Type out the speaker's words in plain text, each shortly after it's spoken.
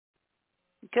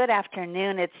Good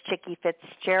afternoon. It's Chickie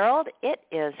Fitzgerald. It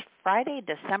is Friday,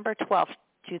 December 12th,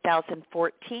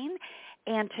 2014,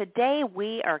 and today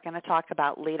we are going to talk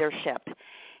about leadership.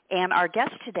 And our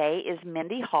guest today is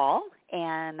Mindy Hall,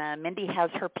 and Mindy has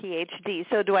her PhD.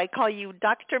 So do I call you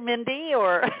Dr. Mindy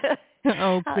or?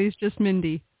 Oh, please, just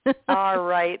Mindy. All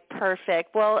right,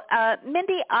 perfect. Well,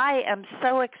 Mindy, I am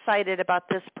so excited about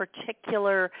this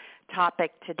particular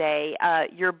topic today.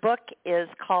 Your book is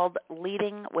called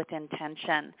Leading with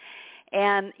Intention.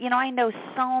 And, I know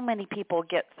so many people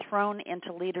get thrown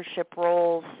into leadership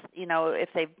roles, if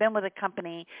they've been with a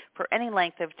company for any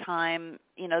length of time,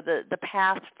 the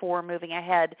path for moving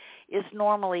ahead is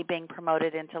normally being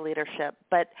promoted into leadership.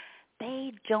 But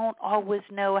they don't always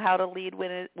know how to lead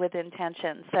with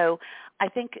intention. So I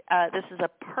think this is a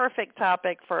perfect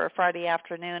topic for a Friday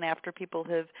afternoon after people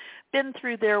have been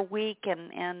through their week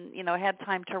and had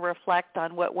time to reflect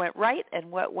on what went right and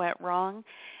what went wrong.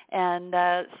 And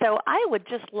so I would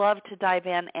just love to dive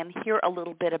in and hear a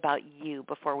little bit about you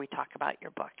before we talk about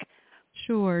your book.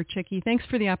 Sure, Chickie. Thanks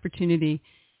for the opportunity.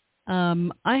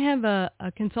 I have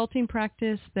a consulting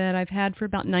practice that I've had for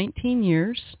about 19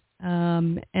 years.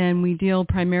 And we deal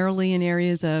primarily in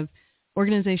areas of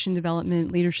organization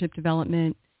development, leadership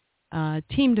development,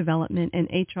 team development, and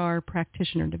HR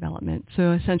practitioner development.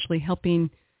 So essentially helping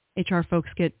HR folks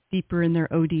get deeper in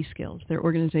their OD skills, their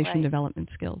organization development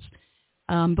skills.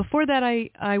 Before that,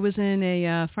 I was in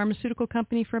a pharmaceutical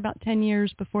company for about 10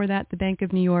 years. Before that, the Bank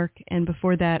of New York. And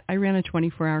before that, I ran a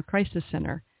 24-hour crisis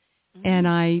center. And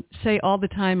I say all the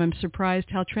time, I'm surprised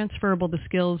how transferable the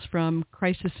skills from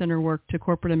crisis center work to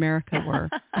corporate America were.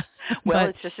 Well,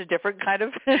 it's just a different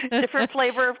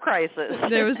flavor of crisis.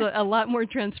 There was a lot more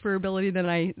transferability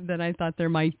than I thought there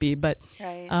might be. But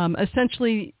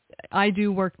essentially, I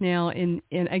do work now in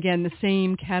again, the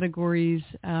same categories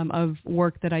of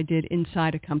work that I did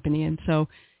inside a company. And so,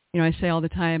 I say all the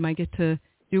time, I get to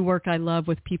do work I love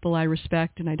with people I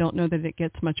respect, and I don't know that it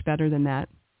gets much better than that.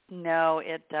 No,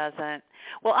 it doesn't.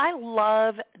 Well, I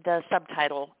love the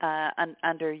subtitle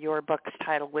under your book's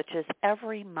title, which is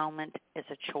Every Moment is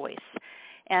a Choice.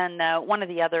 And one of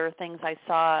the other things I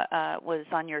saw was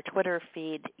on your Twitter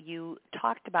feed, you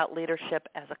talked about leadership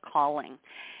as a calling.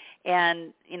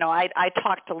 And, I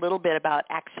talked a little bit about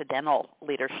accidental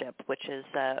leadership, which is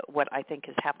what I think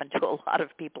has happened to a lot of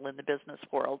people in the business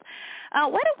world. Why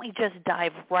don't we just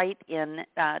dive right in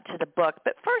to the book?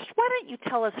 But first, why don't you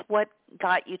tell us what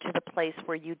got you to the place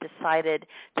where you decided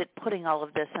that putting all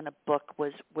of this in a book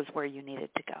was where you needed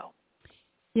to go?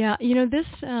 Yeah, this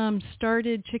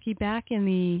started, Chickie, back in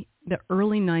the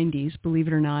early 90s, believe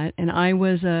it or not. And I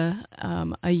was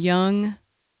a young,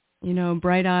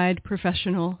 bright-eyed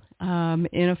professional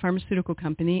in a pharmaceutical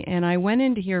company, and I went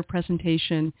in to hear a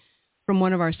presentation from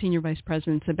one of our senior vice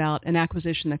presidents about an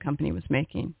acquisition the company was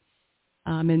making.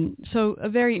 And so a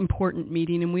very important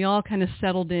meeting, and we all kind of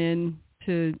settled in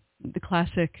to the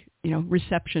classic,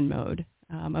 reception mode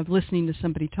of listening to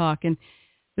somebody talk. And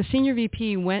the senior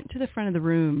VP went to the front of the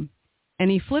room, and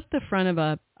he flipped the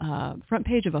front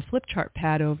page of a flip chart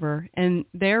pad over, and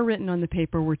there written on the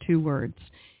paper were two words,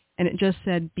 and it just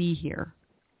said, "Be here."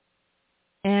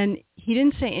 And he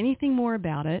didn't say anything more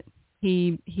about it.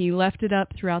 He left it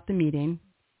up throughout the meeting.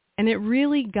 And it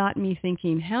really got me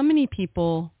thinking, how many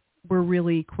people were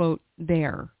really, quote,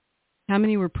 there? How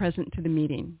many were present to the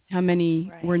meeting? How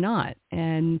many were not?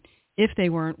 And if they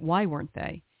weren't, why weren't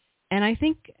they? And I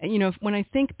think, when I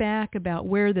think back about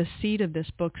where the seed of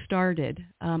this book started,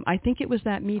 I think it was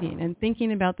that meeting and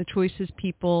thinking about the choices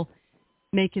people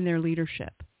make in their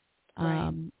leadership.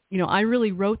 I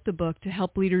really wrote the book to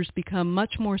help leaders become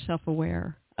much more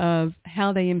self-aware of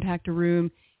how they impact a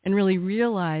room and really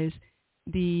realize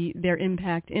their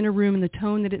impact in a room and the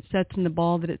tone that it sets and the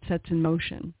ball that it sets in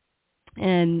motion.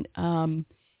 And,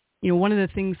 one of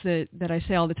the things that I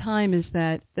say all the time is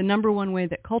that the number one way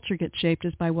that culture gets shaped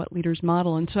is by what leaders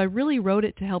model. And so I really wrote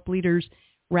it to help leaders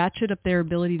ratchet up their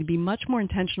ability to be much more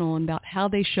intentional about how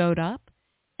they showed up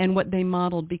and what they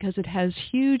modeled, because it has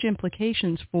huge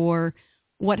implications for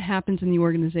what happens in the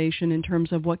organization in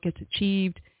terms of what gets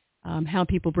achieved, how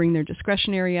people bring their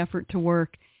discretionary effort to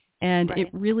work, and it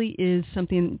really is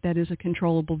something that is a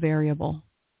controllable variable.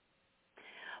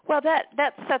 Well,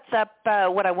 that sets up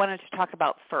what I wanted to talk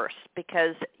about first,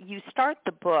 because you start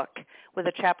the book with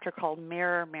a chapter called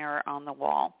Mirror, Mirror on the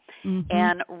Wall,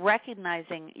 and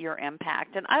recognizing your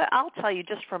impact. And I'll tell you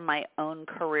just from my own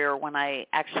career, when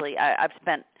I've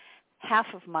spent half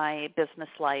of my business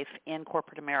life in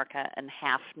corporate America and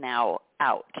half now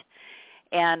out.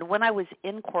 And when I was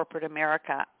in corporate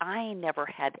America, I never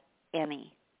had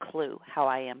any clue how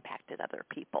I impacted other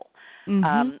people.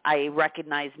 Mm-hmm. I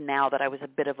recognize now that I was a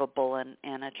bit of a bull in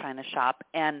a china shop,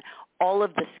 and all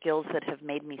of the skills that have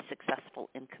made me successful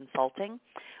in consulting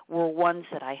were ones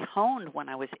that I honed when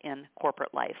I was in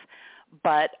corporate life.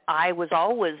 But I was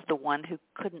always the one who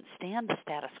couldn't stand the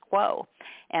status quo.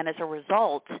 And as a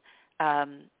result, I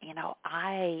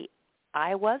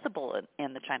was a bull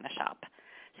in the china shop.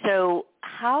 So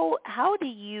how do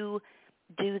you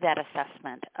do that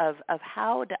assessment of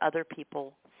how do other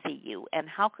people see you, and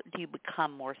how do you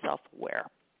become more self-aware?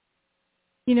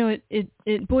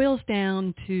 It boils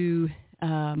down to,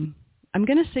 I'm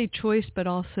going to say choice, but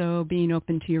also being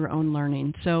open to your own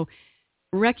learning. So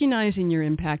recognizing your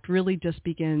impact really just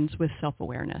begins with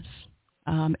self-awareness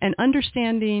and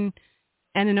understanding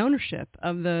and an ownership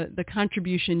of the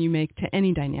contribution you make to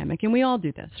any dynamic. And we all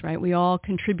do this, right? We all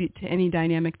contribute to any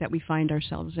dynamic that we find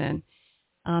ourselves in.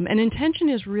 And intention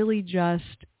is really just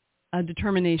a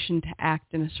determination to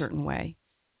act in a certain way.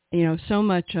 So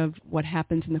much of what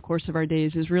happens in the course of our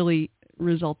days is really a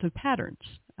result of patterns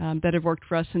that have worked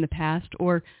for us in the past,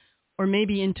 or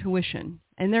maybe intuition.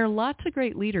 And there are lots of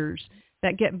great leaders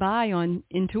that get by on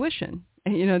intuition.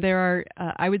 There are,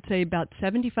 I would say, about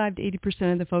 75 to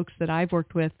 80% of the folks that I've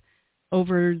worked with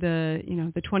over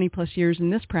the 20 plus years in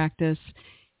this practice,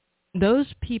 those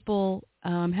people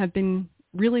have been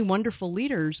really wonderful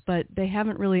leaders, but they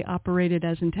haven't really operated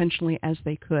as intentionally as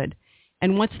they could.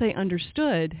 And once they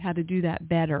understood how to do that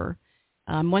better,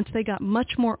 once they got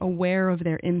much more aware of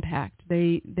their impact,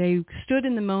 they stood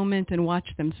in the moment and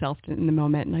watched themselves in the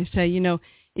moment. And I say,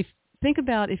 think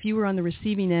about if you were on the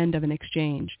receiving end of an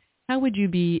exchange, how would you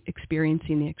be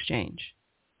experiencing the exchange,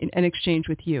 an exchange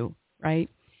with you, right?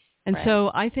 And right.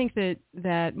 So I think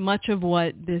that much of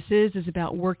what this is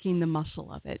about working the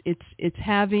muscle of it. It's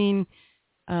having,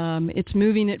 it's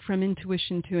moving it from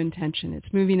intuition to intention.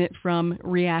 It's moving it from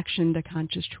reaction to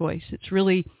conscious choice. It's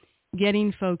really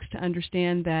getting folks to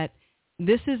understand that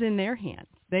this is in their hands.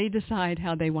 They decide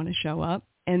how they want to show up,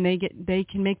 and they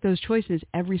can make those choices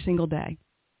every single day.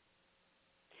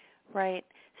 Right.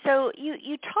 So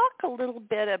you talk a little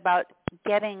bit about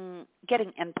getting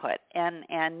input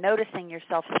and noticing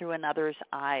yourself through another's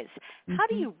eyes. Mm-hmm. How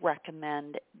do you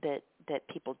recommend that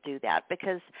people do that?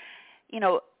 Because,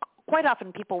 quite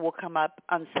often people will come up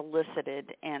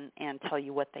unsolicited and tell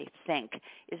you what they think.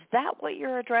 Is that what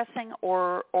you're addressing,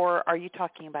 or are you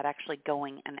talking about actually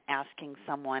going and asking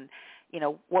someone,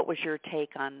 what was your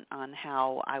take on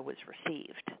how I was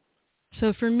received?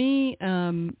 So for me,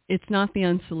 it's not the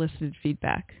unsolicited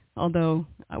feedback, although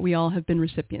we all have been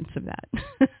recipients of that.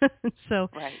 So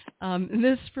right.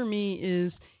 This for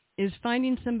me is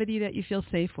finding somebody that you feel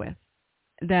safe with,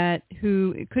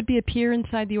 who it could be a peer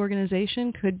inside the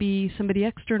organization, could be somebody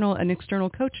external, an external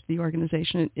coach to the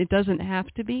organization. It doesn't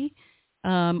have to be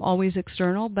always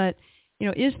external, but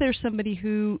is there somebody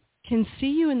who can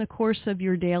see you in the course of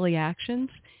your daily actions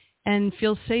and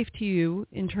feel safe to you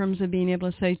in terms of being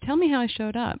able to say, tell me how I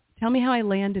showed up. Tell me how I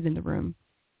landed in the room.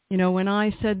 When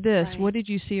I said this, right. What did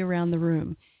you see around the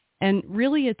room? And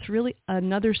really, it's really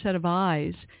another set of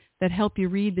eyes that help you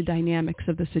read the dynamics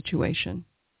of the situation.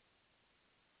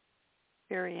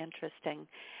 Very interesting.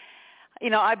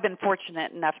 I've been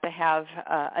fortunate enough to have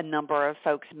a number of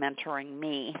folks mentoring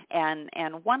me. And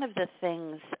one of the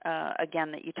things,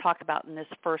 again, that you talk about in this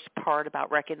first part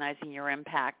about recognizing your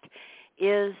impact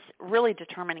is really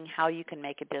determining how you can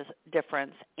make a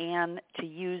difference and to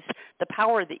use the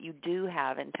power that you do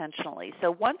have intentionally.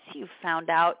 So once you've found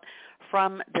out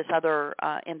from this other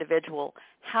individual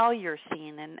how you're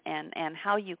seen and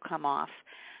how you come off,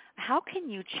 how can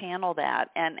you channel that?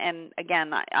 And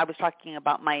again, I was talking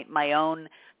about my own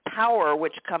power,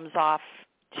 which comes off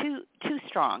too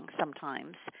strong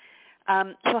sometimes.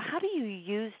 So how do you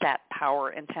use that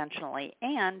power intentionally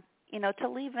and to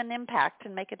leave an impact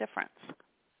and make a difference?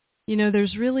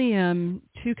 There's really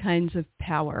two kinds of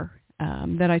power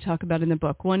that I talk about in the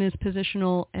book. One is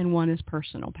positional and one is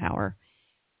personal power.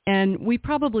 And we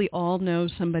probably all know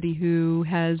somebody who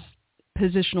has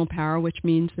positional power, which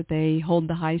means that they hold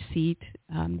the high seat.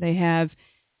 They have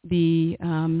the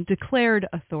declared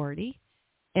authority,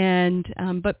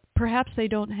 but perhaps they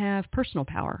don't have personal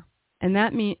power. And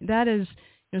that is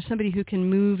somebody who can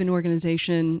move an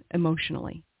organization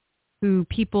emotionally, who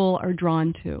people are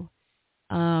drawn to.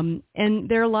 And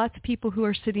there are lots of people who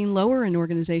are sitting lower in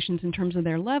organizations in terms of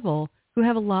their level who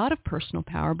have a lot of personal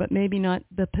power, but maybe not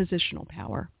the positional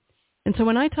power. And so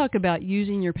when I talk about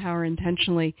using your power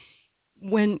intentionally,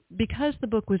 because the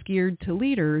book was geared to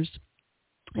leaders,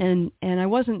 and I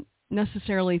wasn't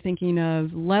necessarily thinking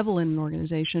of level in an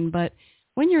organization, but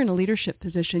when you're in a leadership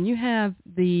position, you have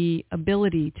the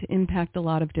ability to impact a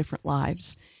lot of different lives.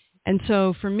 And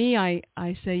so for me, I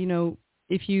say,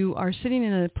 if you are sitting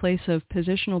in a place of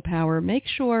positional power, make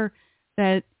sure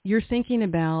that you're thinking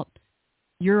about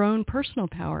your own personal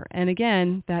power. And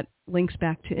again, that links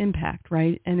back to impact,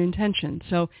 right, and intention.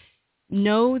 So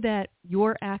know that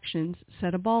your actions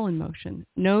set a ball in motion.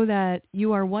 Know that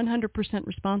you are 100%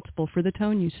 responsible for the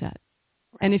tone you set.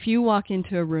 And if you walk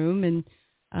into a room and,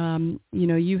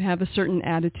 you have a certain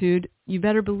attitude, you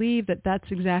better believe that that's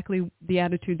exactly the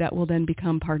attitude that will then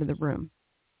become part of the room.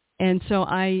 And so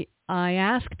I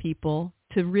ask people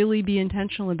to really be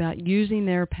intentional about using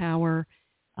their power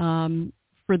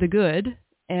for the good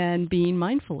and being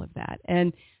mindful of that.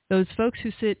 And those folks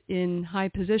who sit in high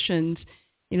positions,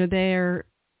 they're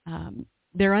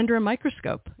under a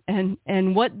microscope,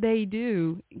 and what they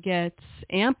do gets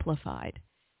amplified.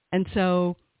 And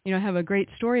so, I have a great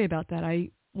story about that. I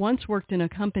once worked in a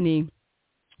company,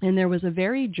 and there was a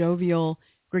very jovial,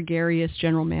 gregarious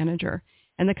general manager.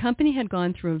 And the company had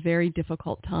gone through a very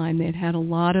difficult time. They had had a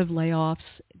lot of layoffs.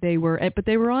 But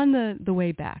they were on the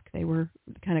way back. They were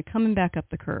kind of coming back up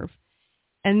the curve.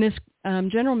 And this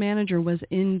general manager was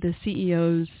in the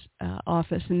CEO's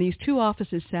office, and these two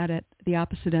offices sat at the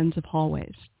opposite ends of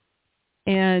hallways.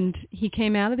 And he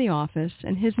came out of the office,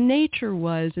 and his nature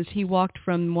was, as he walked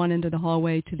from one end of the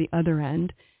hallway to the other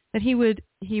end, that he would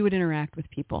interact with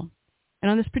people. And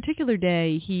on this particular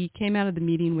day, he came out of the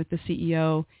meeting with the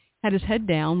CEO, had his head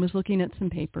down, was looking at some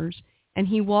papers, and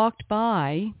he walked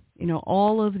by,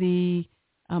 all of the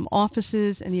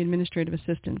offices and the administrative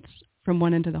assistants from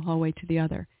one end of the hallway to the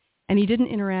other. And he didn't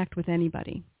interact with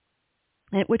anybody,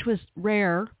 which was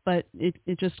rare, but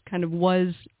it just kind of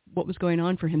was what was going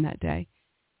on for him that day.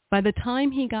 By the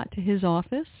time he got to his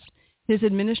office, his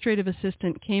administrative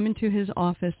assistant came into his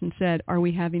office and said, "Are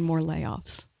we having more layoffs?"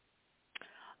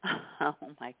 Oh,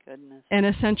 my goodness. And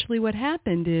essentially what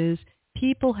happened is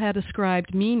people had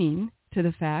ascribed meaning to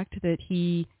the fact that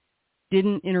he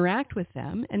didn't interact with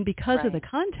them. And because of the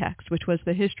context, which was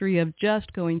the history of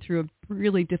just going through a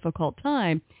really difficult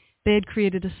time, they had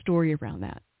created a story around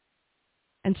that.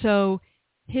 And so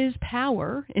his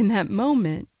power in that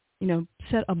moment,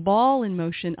 set a ball in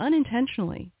motion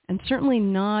unintentionally, and certainly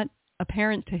not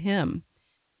apparent to him,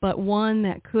 but one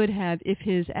that could have, if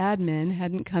his admin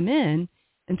hadn't come in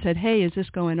and said, "Hey, is this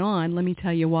going on? Let me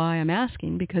tell you why I'm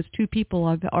asking, because two people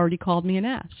have already called me and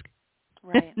asked."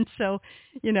 Right. And so,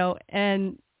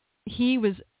 and he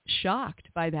was shocked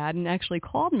by that and actually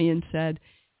called me and said,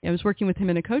 I was working with him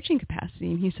in a coaching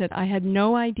capacity, and he said, "I had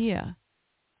no idea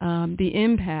the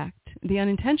impact, the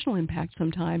unintentional impact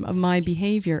sometime of my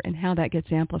behavior and how that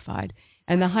gets amplified.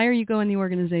 And the higher you go in the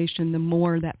organization, the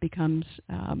more that becomes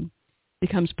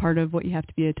part of what you have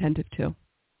to be attentive to."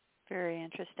 Very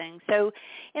interesting. So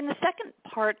in the second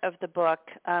part of the book,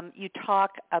 you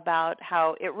talk about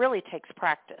how it really takes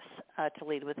practice to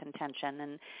lead with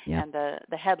intention. And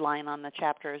the headline on the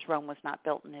chapter is "Rome was not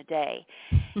built in a day."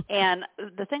 And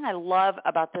the thing I love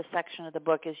about this section of the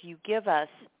book is you give us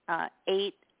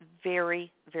 8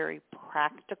 very, very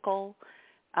practical,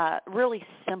 really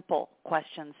simple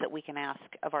questions that we can ask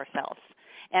of ourselves.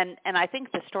 And I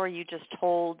think the story you just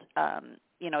told,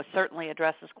 certainly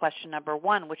addresses question number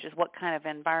 1, which is what kind of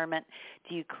environment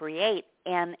do you create?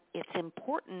 And it's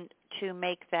important to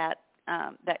make that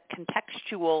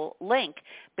contextual link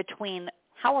between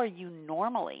how are you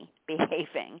normally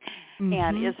behaving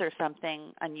and is there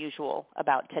something unusual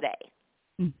about today?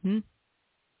 Mm-hmm.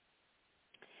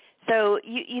 So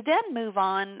you then move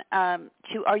on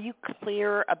to, are you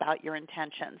clear about your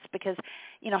intentions? Because,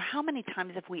 how many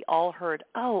times have we all heard,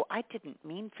 "Oh, I didn't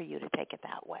mean for you to take it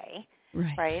that way,"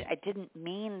 right? "I didn't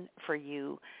mean for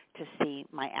you to see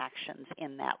my actions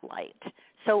in that light."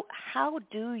 So how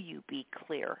do you be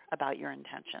clear about your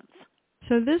intentions?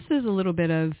 So this is a little bit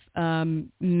of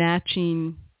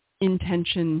matching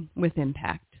intention with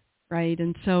impact, right?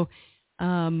 And so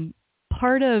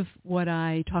part of what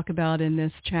I talk about in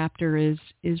this chapter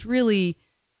is really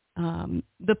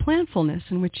the planfulness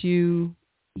in which you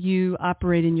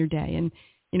operate in your day. And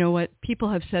what people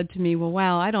have said to me, "Well,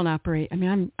 wow, I don't operate.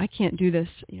 I can't do this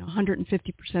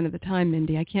 150% of the time,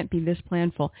 Mindy. I can't be this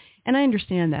planful." And I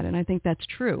understand that, and I think that's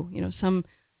true.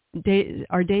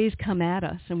 Our days come at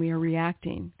us, and we are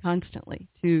reacting constantly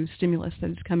to stimulus that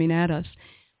is coming at us.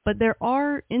 But there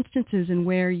are instances in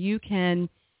where you can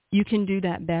do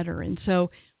that better. And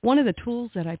so one of the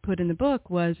tools that I put in the book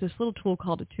was this little tool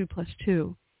called a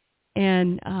 2+2.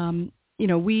 And,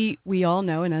 we all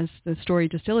know, and as the story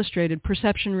just illustrated,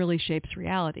 perception really shapes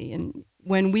reality. And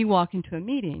when we walk into a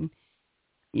meeting,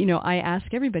 I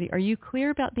ask everybody, are you clear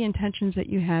about the intentions that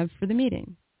you have for the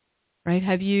meeting? Right?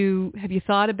 Have you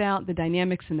thought about the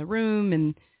dynamics in the room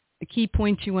and the key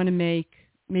points you want to make,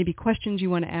 maybe questions you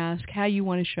want to ask, how you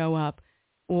want to show up,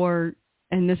 or,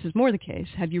 and this is more the case,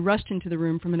 have you rushed into the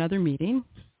room from another meeting?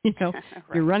 Right.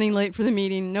 You're running late for the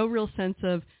meeting, no real sense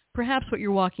of perhaps what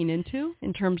you're walking into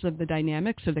in terms of the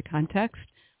dynamics of the context,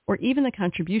 or even the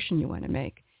contribution you want to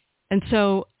make. And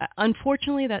so,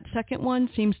 unfortunately, that second one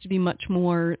seems to be much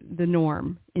more the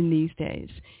norm in these days.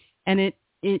 And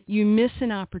you miss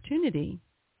an opportunity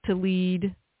to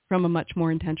lead from a much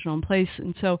more intentional place.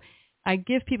 And so I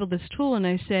give people this tool and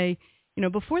I say,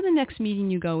 before the next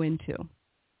meeting you go into,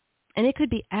 and it could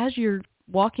be as you're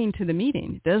walking to the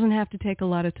meeting, it doesn't have to take a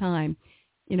lot of time,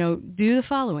 do the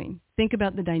following. Think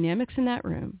about the dynamics in that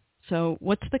room. So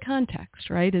what's the context,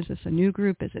 right? Is this a new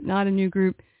group? Is it not a new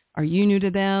group? Are you new to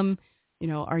them?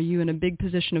 Are you in a big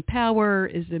position of power?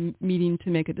 Is the meeting to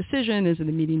make a decision? Is it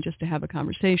a meeting just to have a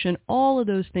conversation? All of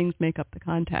those things make up the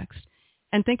context.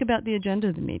 And think about the agenda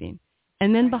of the meeting.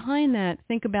 And then behind that,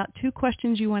 think about 2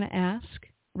 questions you want to ask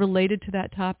related to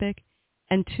that topic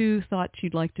and 2 thoughts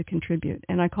you'd like to contribute.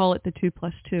 And I call it the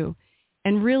 2+2.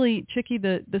 And really, Chicky,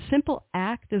 the simple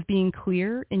act of being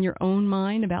clear in your own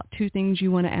mind about 2 things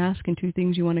you want to ask and 2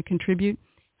 things you want to contribute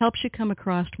helps you come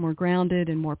across more grounded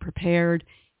and more prepared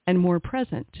and more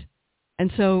present.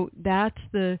 And so that's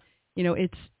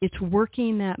it's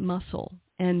working that muscle.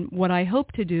 And what I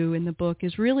hope to do in the book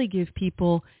is really give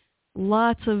people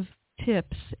lots of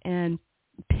tips and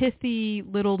pithy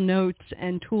little notes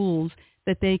and tools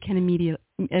that they can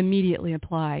immediately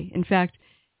apply. In fact,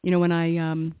 when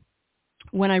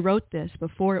I wrote this,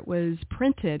 before it was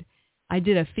printed, I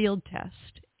did a field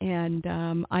test. And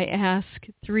I asked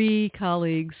 3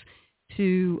 colleagues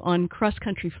on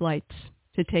cross-country flights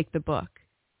to take the book.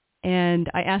 And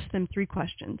I asked them 3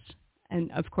 questions.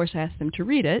 And, of course, I asked them to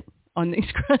read it on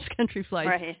these cross-country flights.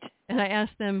 Right. And I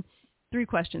asked them 3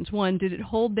 questions. 1, did it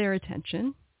hold their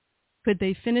attention? Could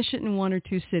they finish it in 1 or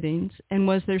 2 sittings? And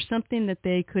was there something that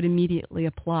they could immediately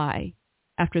apply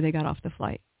after they got off the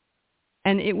flight?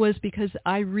 And it was because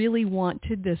I really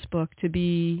wanted this book to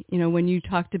be, when you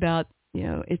talked about,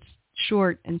 it's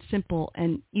short and simple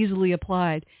and easily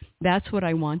applied, that's what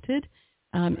I wanted.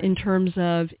 In terms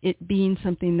of it being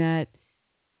something that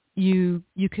you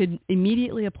could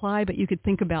immediately apply, but you could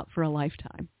think about for a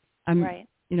lifetime. Right.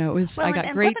 I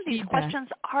got great feedback. Some of these questions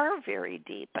are very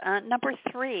deep. Number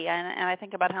 3, and I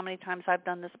think about how many times I've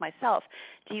done this myself.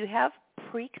 Do you have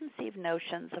preconceived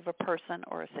notions of a person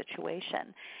or a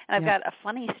situation? And I've got a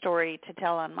funny story to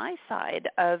tell on my side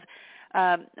of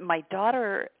my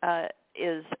daughter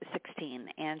is 16,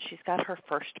 and she's got her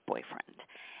first boyfriend.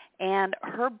 And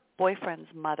her boyfriend's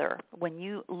mother, when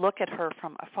you look at her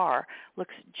from afar,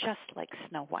 looks just like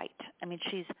Snow White. I mean,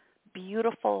 she's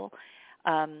beautiful.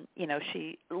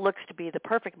 She looks to be the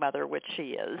perfect mother, which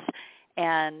she is,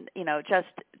 and, just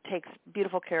takes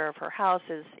beautiful care of her house,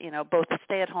 is, both a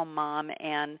stay-at-home mom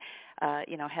and,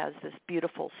 has this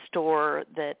beautiful store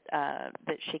that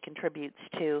she contributes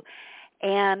to.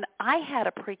 And I had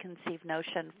a preconceived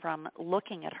notion from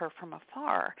looking at her from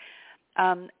afar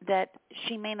that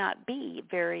she may not be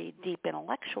very deep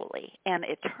intellectually. And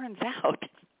it turns out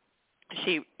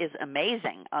she is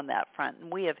amazing on that front.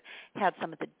 And we have had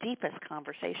some of the deepest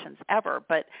conversations ever.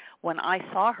 But when I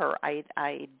saw her,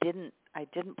 I didn't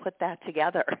put that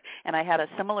together. And I had a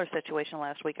similar situation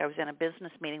last week. I was in a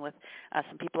business meeting with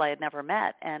some people I had never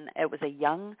met, and it was a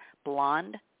young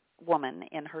blonde woman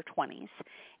in her 20s.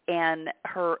 And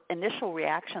her initial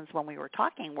reactions when we were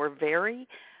talking were very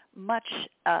much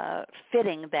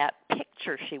fitting that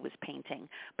picture she was painting.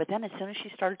 But then as soon as she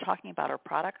started talking about her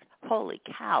product, holy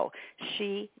cow,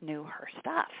 she knew her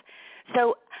stuff.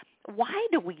 So why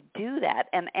do we do that?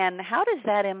 And how does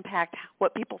that impact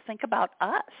what people think about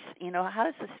us? How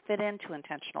does this fit into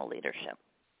intentional leadership?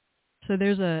 So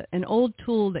there's an old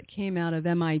tool that came out of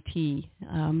MIT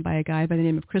by a guy by the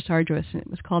name of Chris Argyris, and it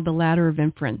was called the ladder of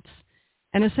inference.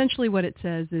 And essentially what it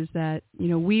says is that,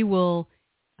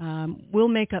 we'll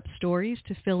make up stories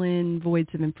to fill in voids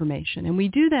of information. And we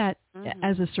do that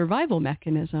as a survival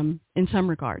mechanism in some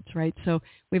regards, right? So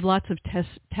we have lots of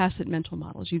tacit mental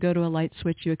models. You go to a light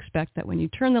switch, you expect that when you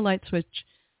turn the light switch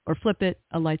or flip it,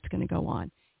 a light's going to go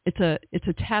on. It's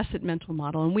a tacit mental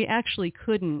model, and we actually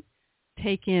couldn't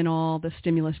take in all the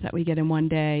stimulus that we get in one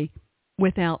day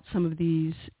without some of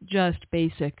these just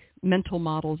basic mental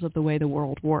models of the way the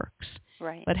world works.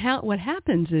 Right. But what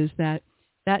happens is that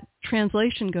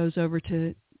translation goes over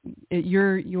to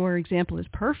your example is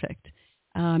perfect.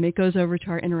 It goes over to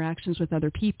our interactions with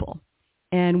other people.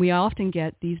 And we often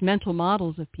get these mental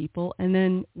models of people, and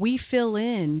then we fill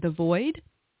in the void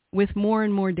with more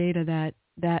and more data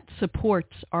that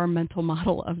supports our mental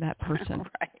model of that person.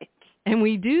 Right. And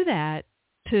we do that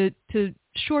to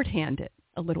shorthand it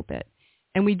a little bit.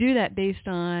 And we do that based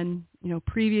on,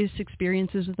 previous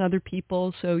experiences with other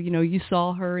people. So, you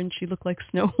saw her and she looked like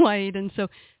Snow White. And so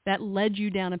that led you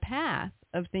down a path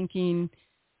of thinking,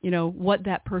 what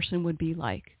that person would be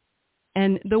like.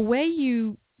 And the way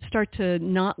you start to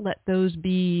not let those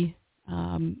be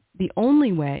the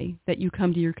only way that you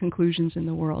come to your conclusions in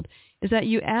the world is that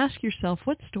you ask yourself,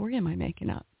 what story am I making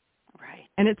up? Right.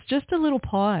 And it's just a little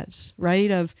pause,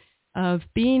 right, of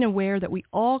being aware that we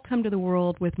all come to the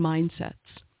world with mindsets.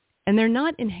 And they're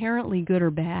not inherently good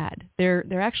or bad.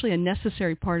 They're actually a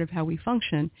necessary part of how we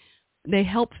function. They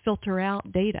help filter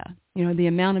out data, the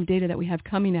amount of data that we have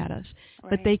coming at us.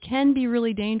 Right. But they can be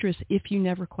really dangerous if you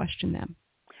never question them.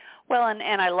 Well,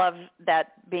 and I love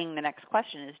that being the next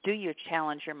question is, do you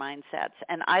challenge your mindsets?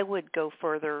 And I would go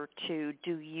further to,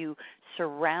 do you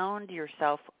surround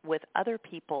yourself with other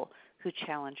people who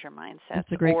challenge your mindsets?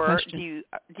 That's a great question.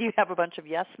 Or do you have a bunch of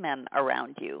yes men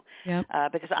around you? Yep.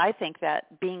 Because I think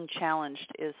that being challenged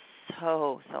is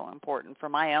so important for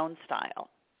my own style.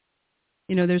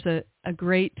 There's a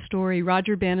great story.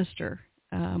 Roger Bannister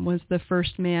was the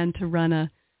first man to run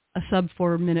a sub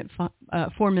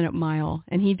 4-minute mile,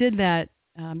 and he did that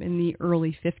in the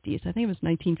early 50s. I think it was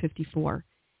 1954.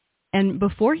 And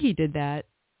before he did that,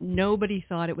 nobody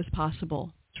thought it was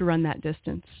possible to run that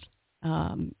distance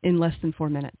in less than 4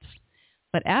 minutes.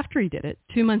 But after he did it,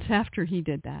 2 months after he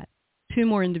did that, 2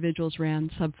 more individuals ran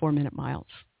sub 4-minute miles.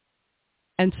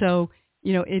 And so,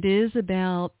 it is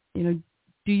about,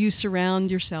 do you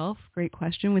surround yourself, great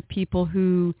question, with people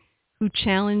who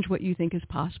challenge what you think is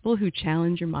possible, who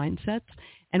challenge your mindsets.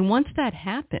 And once that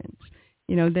happens,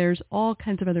 there's all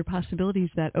kinds of other possibilities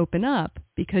that open up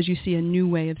because you see a new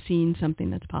way of seeing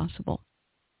something that's possible.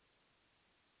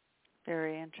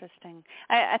 Very interesting.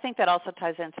 I think that also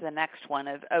ties into the next one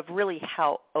of really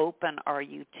how open are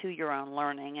you to your own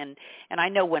learning. And I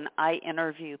know when I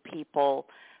interview people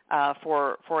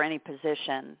for any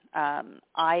position,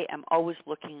 I am always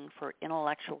looking for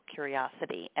intellectual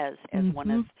curiosity as mm-hmm. one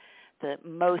of the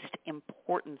most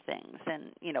important things.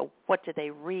 And, what do they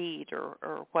read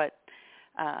or what,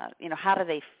 how do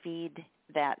they feed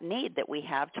that need that we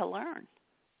have to learn?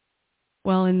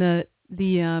 Well, in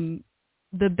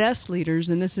the best leaders,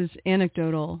 and this is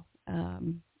anecdotal,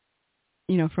 from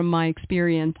my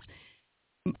experience,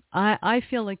 I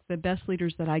feel like the best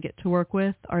leaders that I get to work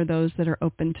with are those that are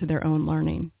open to their own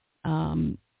learning.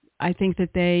 I think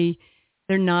that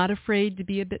they're not afraid to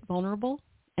be a bit vulnerable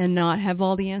and not have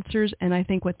all the answers. And I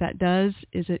think what that does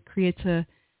is it creates a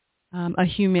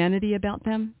humanity about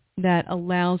them that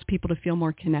allows people to feel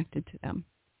more connected to them.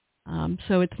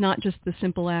 So it's not just the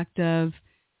simple act of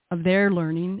their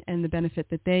learning and the benefit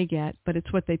that they get, but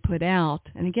it's what they put out.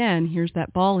 And again, here's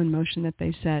that ball in motion that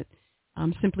they set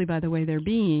simply by the way they're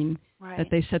being, right. That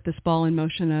they set this ball in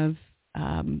motion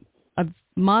of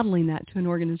modeling that to an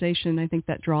organization. I think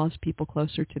that draws people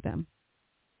closer to them.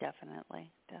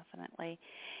 Definitely.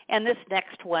 And this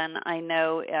next one, I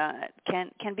know,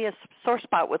 can be a sore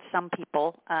spot with some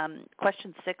people.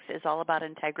 Question 6 is all about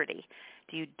integrity.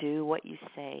 Do you do what you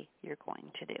say you're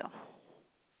going to do?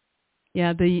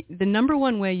 Yeah, the number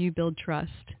one way you build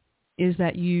trust is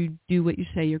that you do what you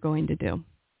say you're going to do.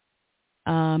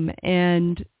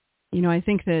 And, I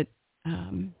think that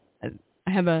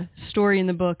I have a story in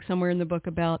the book, somewhere in the book,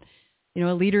 about,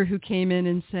 a leader who came in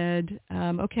and said,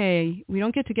 okay, we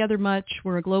don't get together much.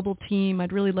 We're a global team.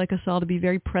 I'd really like us all to be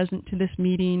very present to this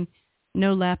meeting.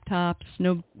 No laptops,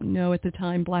 no at the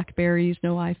time, BlackBerries,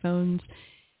 no iPhones.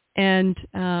 And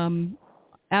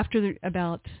after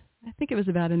I think it was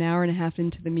about an hour and a half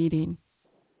into the meeting,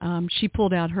 she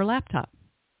pulled out her laptop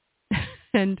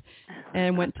and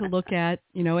went to look at,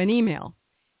 an email.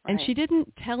 Right. And she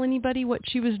didn't tell anybody what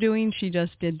she was doing. She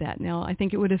just did that. Now, I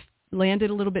think it would have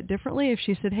landed a little bit differently if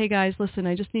she said, hey, guys, listen,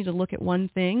 I just need to look at one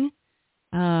thing,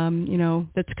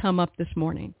 that's come up this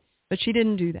morning. But she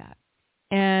didn't do that.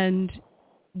 And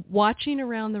watching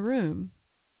around the room,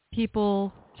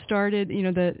 people started,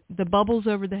 the bubbles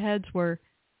over the heads were,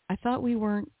 I thought we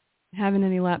weren't having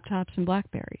any laptops and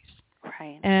BlackBerries.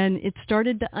 Right. And it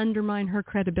started to undermine her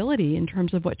credibility in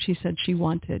terms of what she said she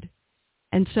wanted.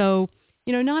 And so,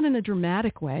 not in a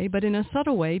dramatic way, but in a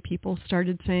subtle way, people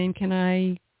started saying, can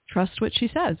I trust what she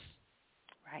says?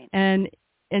 Right. And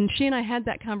she and I had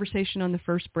that conversation on the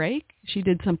first break. She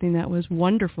did something that was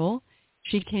wonderful.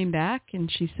 She came back and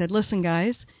she said, listen,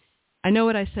 guys, I know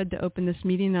what I said to open this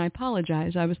meeting, and I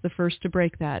apologize. I was the first to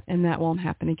break that, and that won't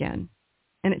happen again.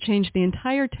 And it changed the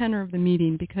entire tenor of the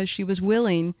meeting because she was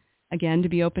willing, again, to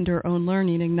be open to her own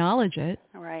learning, acknowledge it,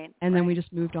 Right. and then we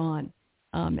just moved on.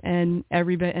 And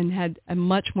everybody and had a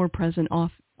much more present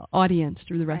audience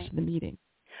through the rest of the meeting.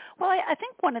 Well, I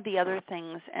think one of the other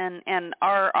things, and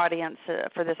our audience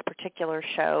for this particular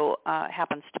show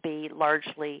happens to be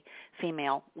largely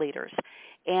female leaders.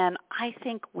 And I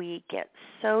think we get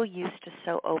so used to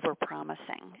so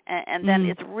over-promising, and then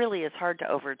it really is hard to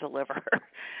over-deliver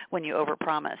when you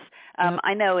over-promise.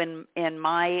 I know in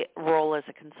my role as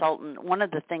a consultant, one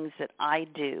of the things that I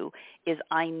do is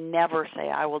I never say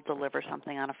I will deliver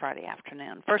something on a Friday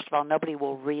afternoon. First of all, nobody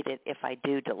will read it if I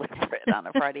do deliver it on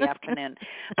a Friday afternoon.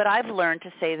 But I've learned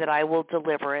to say that I will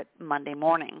deliver it Monday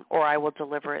morning, or I will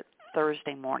deliver it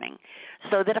Thursday morning,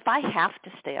 so that if I have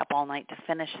to stay up all night to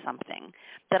finish something,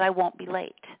 that I won't be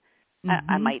late.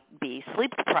 I might be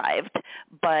sleep deprived,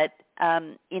 but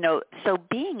so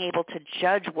being able to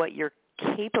judge what you're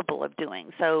capable of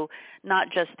doing. So not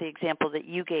just the example that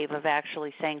you gave of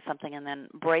actually saying something and then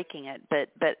breaking it, but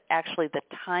actually the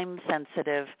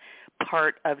time-sensitive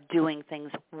part of doing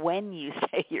things when you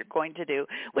say you're going to do,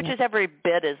 which is every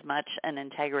bit as much an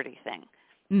integrity thing.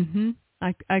 Mm-hmm.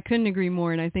 I couldn't agree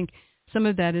more, and I think some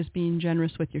of that is being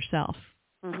generous with yourself,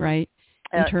 right?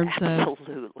 In terms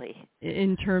absolutely.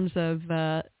 In terms of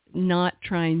not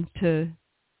trying to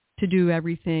do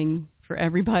everything for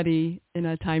everybody in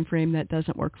a time frame that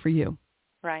doesn't work for you.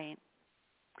 Right.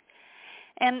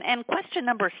 And question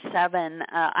number 7,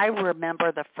 I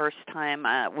remember the first time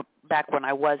back when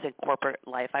I was in corporate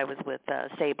life, I was with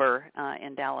Sabre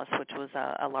in Dallas, which was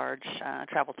a large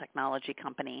travel technology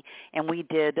company, and we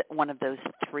did one of those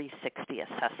 360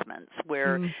 assessments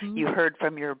where you heard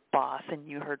from your boss and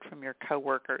you heard from your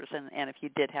coworkers, and if you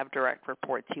did have direct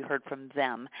reports, you heard from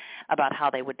them about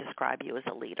how they would describe you as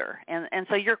a leader. And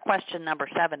so your question number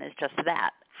 7 is just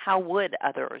that. How would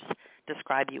others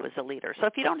describe you as a leader? So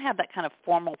if you don't have that kind of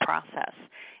formal process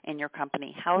in your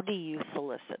company, how do you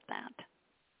solicit that?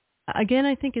 Again,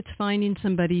 I think it's finding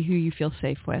somebody who you feel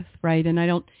safe with, right? And I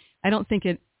don't think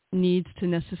it needs to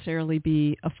necessarily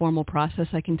be a formal process.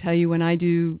 I can tell you when I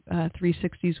do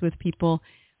 360s with people,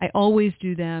 I always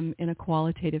do them in a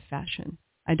qualitative fashion.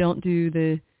 I don't do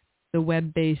the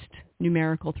web-based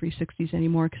numerical 360s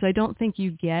anymore because I don't think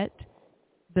you get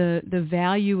the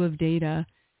value of data.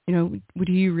 You know,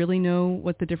 do you really know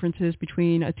what the difference is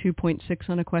between a 2.6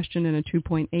 on a question and a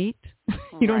 2.8?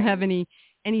 You don't have any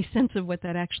sense of what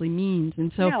that actually means.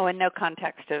 And so and no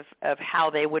context of how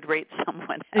they would rate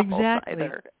someone else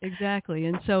either. Exactly.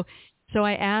 And so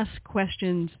I ask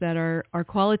questions that are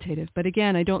qualitative. But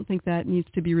again, I don't think that needs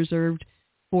to be reserved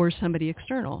for somebody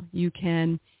external. You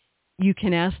can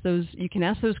ask those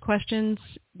questions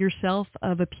yourself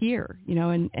of a peer,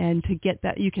 and to get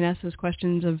that you can ask those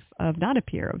questions of not a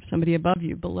peer, of somebody above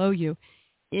you, below you.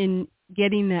 In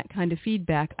getting that kind of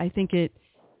feedback, I think it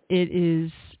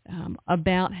is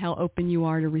about how open you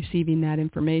are to receiving that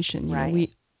information.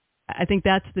 I think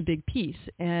that's the big piece.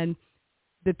 And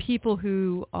the people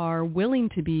who are willing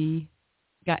to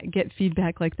get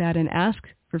feedback like that and ask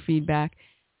for feedback,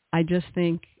 I just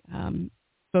think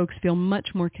folks feel much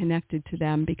more connected to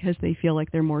them because they feel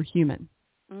like they're more human.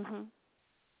 Mm-hmm.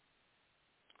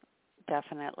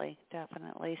 Definitely.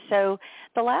 So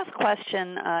the last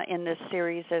question in this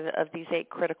series of these 8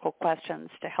 critical questions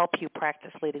to help you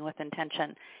practice leading with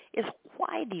intention is,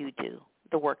 why do you do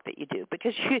the work that you do?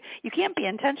 Because you can't be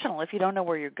intentional if you don't know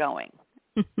where you're going.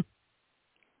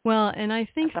 Well, and I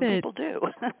think some people do.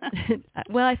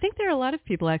 Well, I think there are a lot of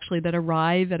people actually that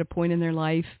arrive at a point in their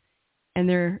life and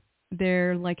they're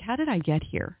like, how did I get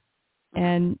here?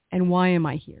 And why am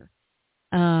I here?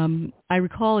 I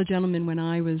recall a gentleman when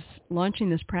I was launching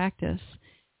this practice,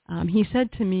 he said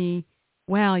to me,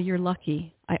 wow, you're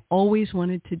lucky. I always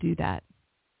wanted to do that.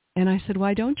 And I said,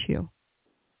 why don't you?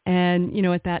 And,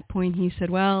 at that point he said,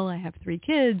 well, I have 3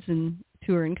 kids and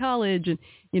 2 are in college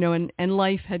and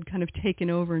life had kind of taken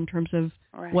over in terms of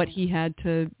what he had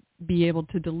to be able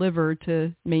to deliver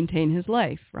to maintain his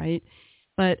life, right?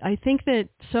 But I think that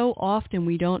so often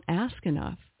we don't ask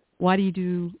enough, why do you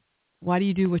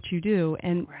do what you do?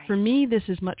 And for me, this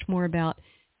is much more about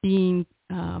being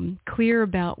clear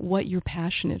about what you're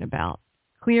passionate about,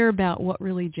 clear about what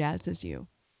really jazzes you.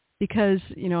 Because,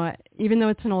 even though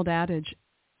it's an old adage,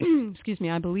 excuse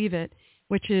me, I believe it,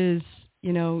 which is,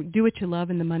 do what you love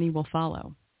and the money will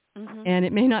follow. Mm-hmm. And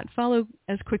it may not follow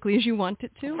as quickly as you want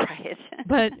it to. Right.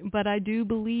 but I do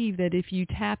believe that if you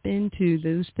tap into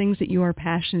those things that you are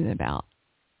passionate about,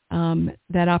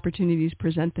 that opportunities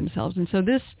present themselves. And so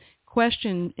this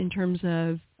question in terms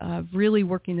of really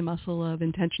working the muscle of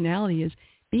intentionality is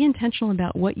be intentional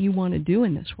about what you want to do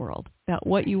in this world, about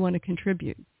what you want to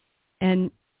contribute.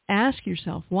 And ask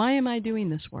yourself, why am I doing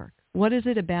this work? What is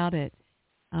it about it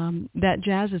that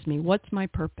jazzes me? What's my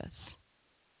purpose?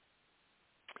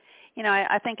 You know,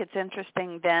 I think it's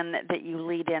interesting then that you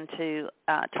lead into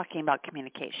talking about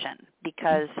communication,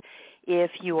 because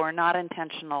if you are not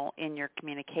intentional in your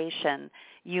communication,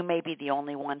 you may be the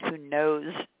only one who knows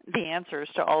the answers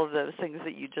to all of those things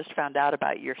that you just found out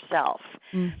about yourself.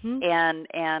 Mm-hmm.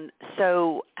 And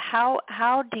so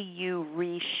how do you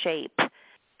reshape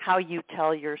how you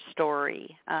tell your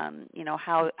story,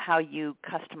 how you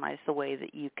customize the way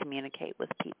that you communicate with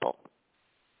people?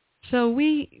 So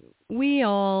we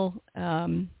all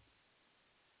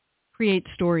create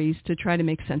stories to try to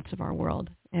make sense of our world.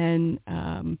 And,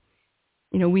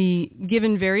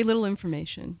 given very little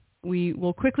information, we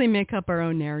will quickly make up our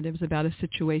own narratives about a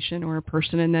situation or a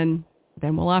person, and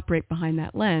then we'll operate behind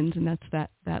that lens, and that's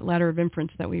that ladder of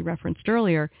inference that we referenced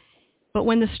earlier. But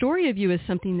when the story of you is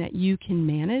something that you can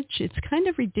manage, it's kind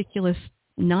of ridiculous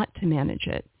not to manage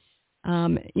it.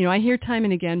 I hear time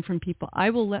and again from people, I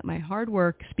will let my hard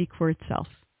work speak for itself.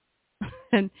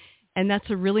 and that's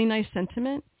a really nice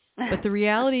sentiment, but the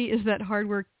reality is that hard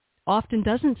work often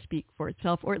doesn't speak for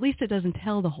itself, or at least it doesn't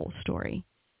tell the whole story.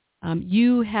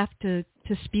 You have to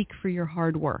speak for your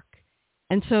hard work.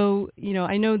 And so,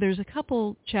 I know there's a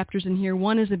couple chapters in here.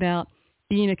 One is about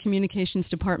being a communications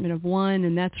department of one,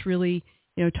 and that's really,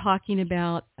 talking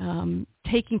about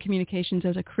taking communications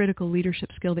as a critical leadership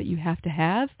skill that you have to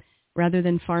have, rather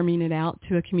than farming it out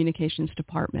to a communications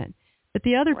department. But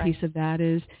the other piece of that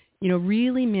is,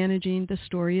 really managing the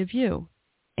story of you.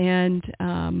 And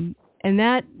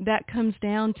that comes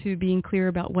down to being clear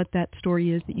about what that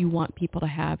story is that you want people to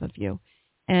have of you.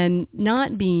 And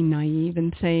not being naive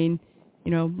and saying,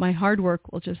 my hard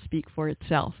work will just speak for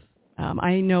itself.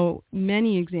 I know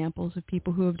many examples of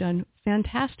people who have done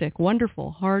fantastic,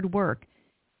 wonderful, hard work,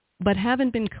 but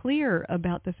haven't been clear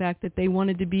about the fact that they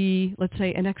wanted to be, let's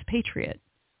say, an expatriate,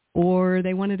 or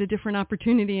they wanted a different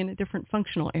opportunity in a different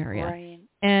functional area. Right.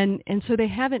 And so they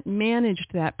haven't managed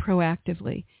that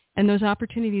proactively. And those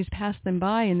opportunities pass them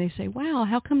by, and they say, wow,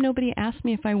 how come nobody asked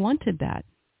me if I wanted that?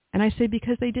 And I say,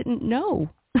 because they didn't know.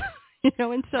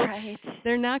 And so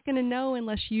they're not going to know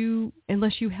unless you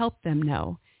help them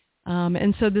know.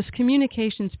 And so this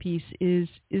communications piece is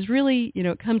really,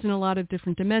 it comes in a lot of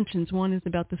different dimensions. One is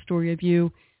about the story of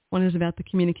you. One is about the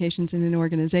communications in an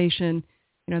organization.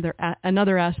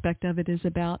 Another aspect of it is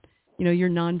about, your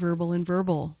nonverbal and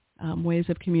verbal ways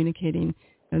of communicating.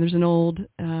 There's an old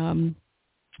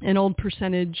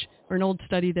percentage or an old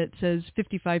study that says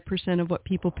 55% of what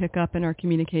people pick up in our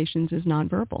communications is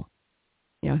nonverbal.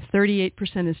 38%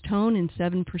 is tone and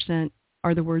 7%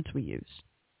 are the words we use.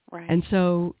 Right. And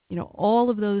so, all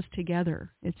of those together,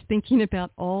 it's thinking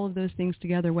about all of those things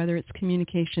together, whether it's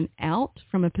communication out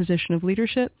from a position of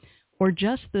leadership or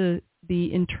just the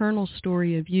internal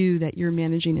story of you that you're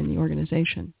managing in the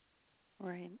organization.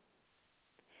 Right.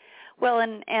 Well,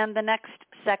 and the next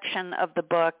section of the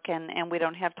book, and we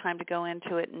don't have time to go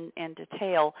into it in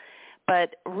detail,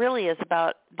 but really is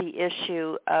about the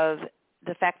issue of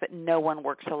the fact that no one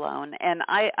works alone. And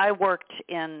I worked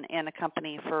in a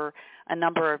company for a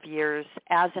number of years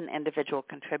as an individual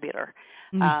contributor,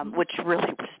 which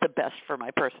really was the best for my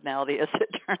personality, as it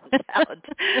turns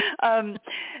out.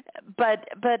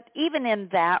 But even in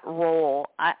that role,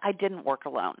 I didn't work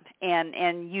alone.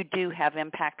 And you do have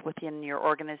impact within your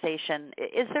organization.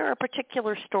 Is there a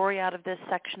particular story out of this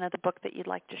section of the book that you'd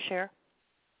like to share?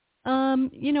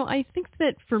 I think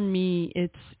that for me,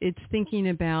 it's thinking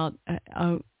about,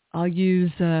 I'll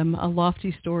use a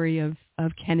lofty story of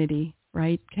Kennedy,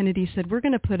 right? Kennedy said, we're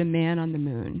going to put a man on the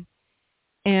moon.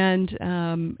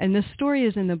 And this story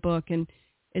is in the book, and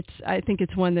I think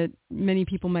it's one that many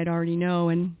people might already know.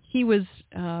 And he was,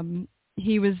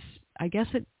 I guess,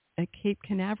 at Cape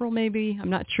Canaveral, maybe. I'm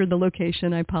not sure the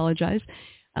location. I apologize.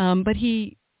 But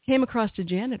he came across a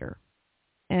janitor.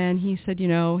 And he said,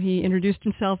 he introduced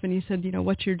himself and he said,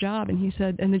 what's your job? And he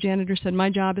said, and the janitor said, my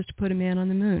job is to put a man on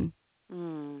the moon.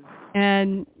 Mm.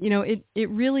 And, it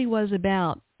really was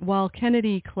about, while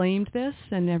Kennedy claimed this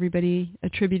and everybody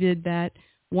attributed that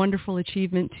wonderful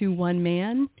achievement to one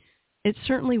man, it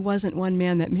certainly wasn't one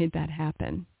man that made that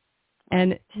happen.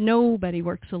 And nobody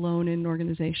works alone in an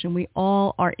organization. We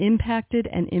all are impacted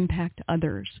and impact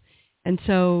others. And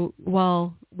so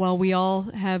while we all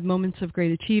have moments of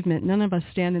great achievement, none of us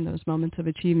stand in those moments of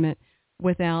achievement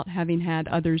without having had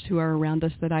others who are around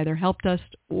us that either helped us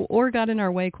or got in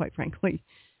our way, quite frankly.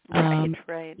 Right.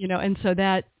 And so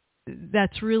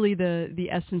that's really the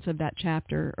essence of that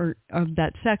chapter or of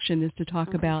that section, is to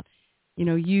talk about,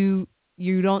 you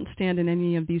you don't stand in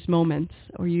any of these moments,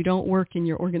 or you don't work in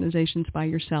your organizations by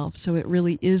yourself. So it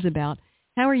really is about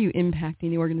how are you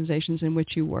impacting the organizations in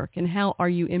which you work, and how are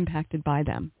you impacted by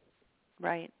them?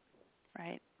 Right.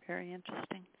 Very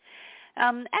interesting.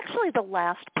 Actually, the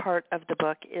last part of the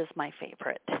book is my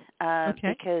favorite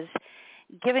because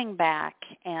giving back,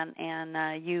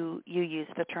 and you use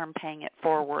the term paying it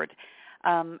forward,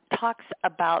 talks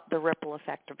about the ripple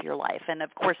effect of your life. And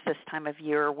of course, this time of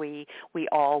year, we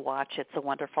all watch It's a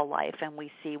Wonderful Life, and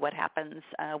we see what happens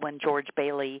when George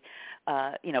Bailey,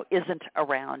 isn't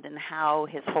around, and how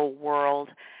his whole world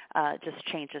just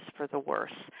changes for the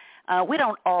worse. We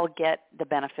don't all get the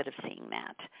benefit of seeing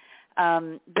that.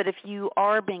 But if you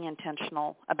are being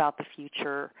intentional about the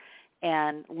future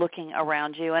and looking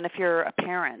around you, and if you're a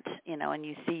parent, and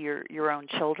you see your own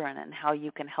children and how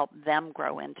you can help them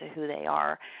grow into who they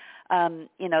are,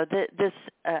 this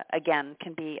again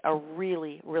can be a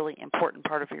really, really important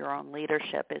part of your own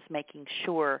leadership, is making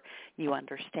sure you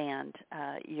understand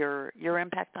your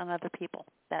impact on other people,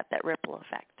 that ripple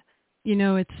effect.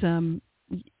 It's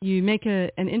you make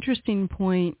an interesting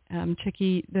point,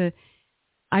 Chicky.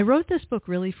 I wrote this book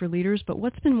really for leaders, but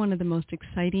what's been one of the most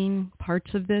exciting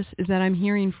parts of this is that I'm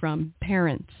hearing from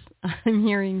parents. I'm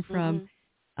hearing from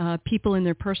people in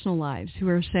their personal lives who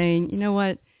are saying, you know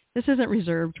what, this isn't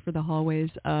reserved for the hallways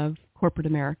of corporate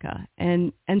America.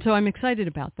 And so I'm excited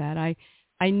about that.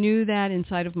 I knew that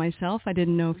inside of myself. I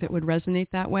didn't know if it would resonate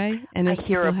that way. And I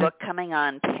hear a book coming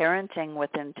on, Parenting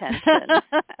with Intention.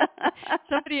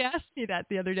 Somebody asked me that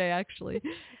the other day, actually.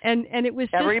 And it was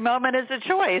every moment is a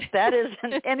choice. That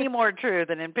isn't any more true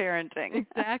than in parenting.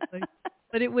 Exactly.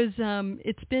 But it was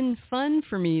it's been fun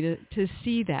for me to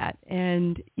see that.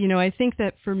 And, I think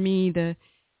that for me,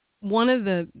 one of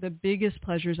the biggest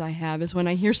pleasures I have is when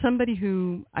I hear somebody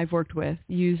who I've worked with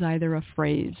use either a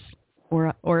phrase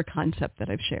or a concept that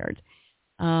I've shared.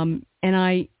 And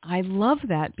I love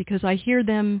that because I hear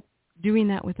them doing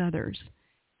that with others.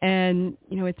 And,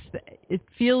 it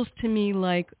feels to me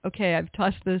like, okay, I've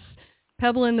tossed this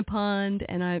pebble in the pond,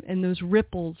 and those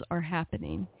ripples are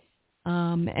happening.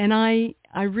 And I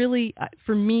really,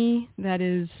 for me, that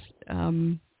is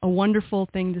a wonderful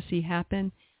thing to see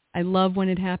happen. I love when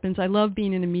it happens. I love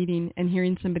being in a meeting and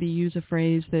hearing somebody use a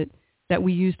phrase that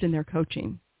we used in their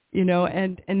coaching.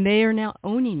 And they are now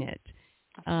owning it.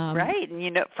 Right.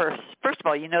 And, first of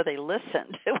all, they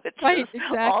listened, which is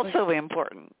exactly. also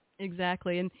important.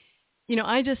 Exactly. And,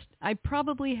 I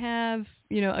probably have,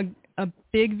 a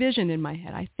big vision in my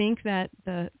head. I think that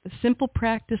the simple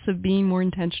practice of being more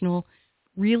intentional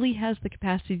really has the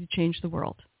capacity to change the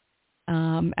world.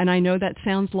 And I know that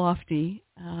sounds lofty,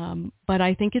 but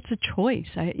I think it's a choice.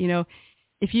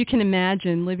 If you can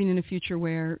imagine living in a future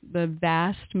where the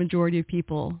vast majority of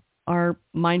people are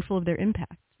mindful of their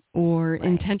impact, or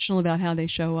intentional about how they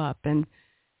show up, and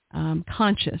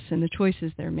conscious in the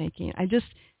choices they're making, I just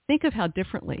think of how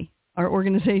differently our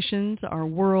organizations, our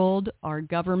world, our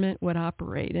government would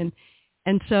operate.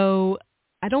 And so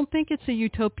I don't think it's a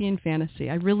utopian fantasy.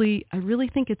 I really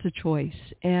think it's a choice.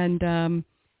 And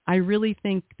I really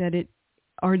think that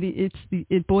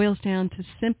it boils down to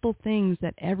simple things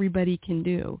that everybody can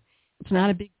do. It's not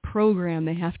a big program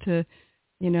they have to,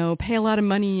 pay a lot of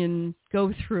money and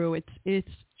go through. It's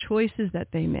choices that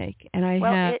they make. And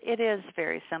it is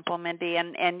very simple, Mindy,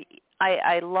 and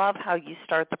I love how you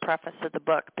start the preface of the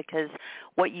book, because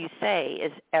what you say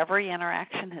is every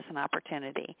interaction is an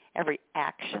opportunity. Every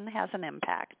action has an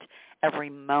impact. Every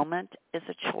moment is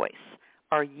a choice.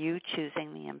 Are you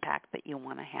choosing the impact that you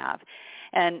want to have?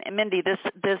 And Mindy,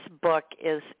 this book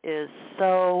is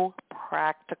so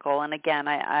practical. And again,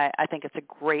 I think it's a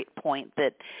great point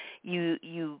that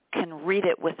you can read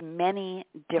it with many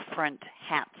different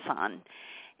hats on.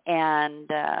 And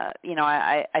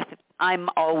I'm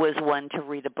always one to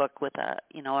read a book with a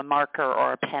marker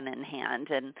or a pen in hand,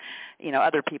 and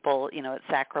other people, it's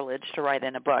sacrilege to write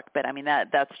in a book, but I mean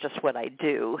that's just what I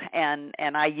do, and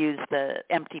I use the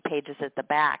empty pages at the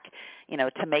back,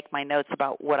 to make my notes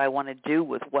about what I want to do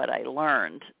with what I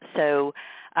learned. So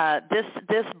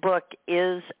this book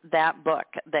is that book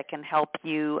that can help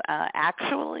you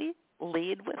actually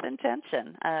lead with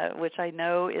intention, which I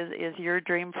know is your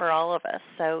dream for all of us.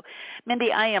 So,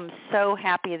 Mindy, I am so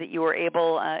happy that you were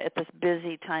able at this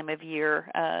busy time of year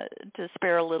to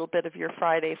spare a little bit of your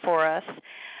Friday for us.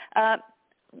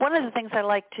 One of the things I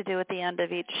like to do at the end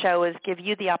of each show is give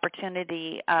you the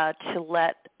opportunity to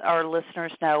let our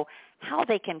listeners know how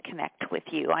they can connect with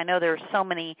you. I know there are so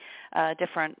many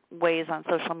different ways on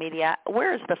social media.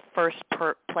 Where is the first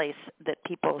place that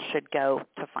people should go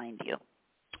to find you?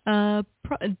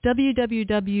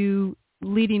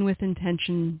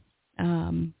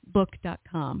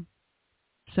 book.com.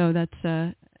 So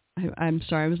that's, I'm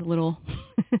sorry, I was a little,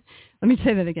 let me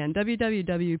say that again,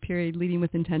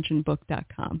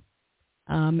 www.leadingwithintentionbook.com.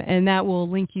 And that will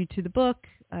link you to the book.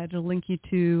 It'll link you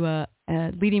to a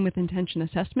Leading with Intention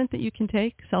assessment that you can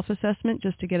take, self-assessment,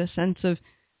 just to get a sense of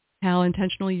how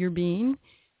intentional you're being.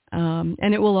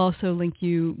 And it will also link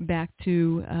you back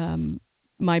to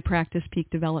my practice, Peak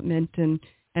Development, and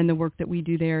the work that we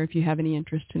do there if you have any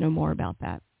interest to know more about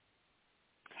that.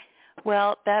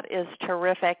 Well, that is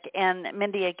terrific. And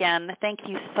Mindy, again, thank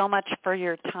you so much for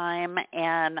your time.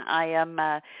 And I am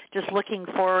just looking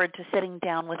forward to sitting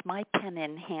down with my pen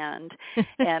in hand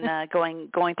and going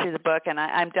through the book. And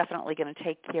I'm definitely going to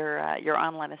take your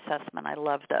online assessment. I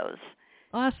love those.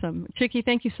 Awesome. Chicky,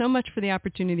 thank you so much for the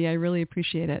opportunity. I really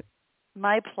appreciate it.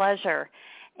 My pleasure.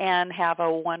 And have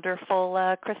a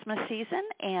wonderful Christmas season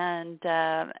and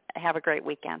have a great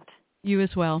weekend. You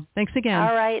as well. Thanks again.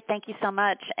 All right. Thank you so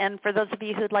much. And for those of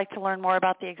you who'd like to learn more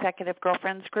about the Executive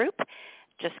Girlfriends Group,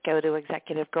 just go to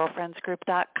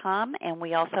executivegirlfriendsgroup.com. And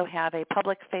we also have a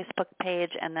public Facebook page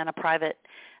and then a private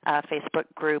Facebook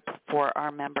group for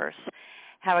our members.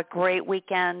 Have a great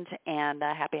weekend and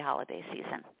a happy holiday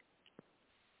season.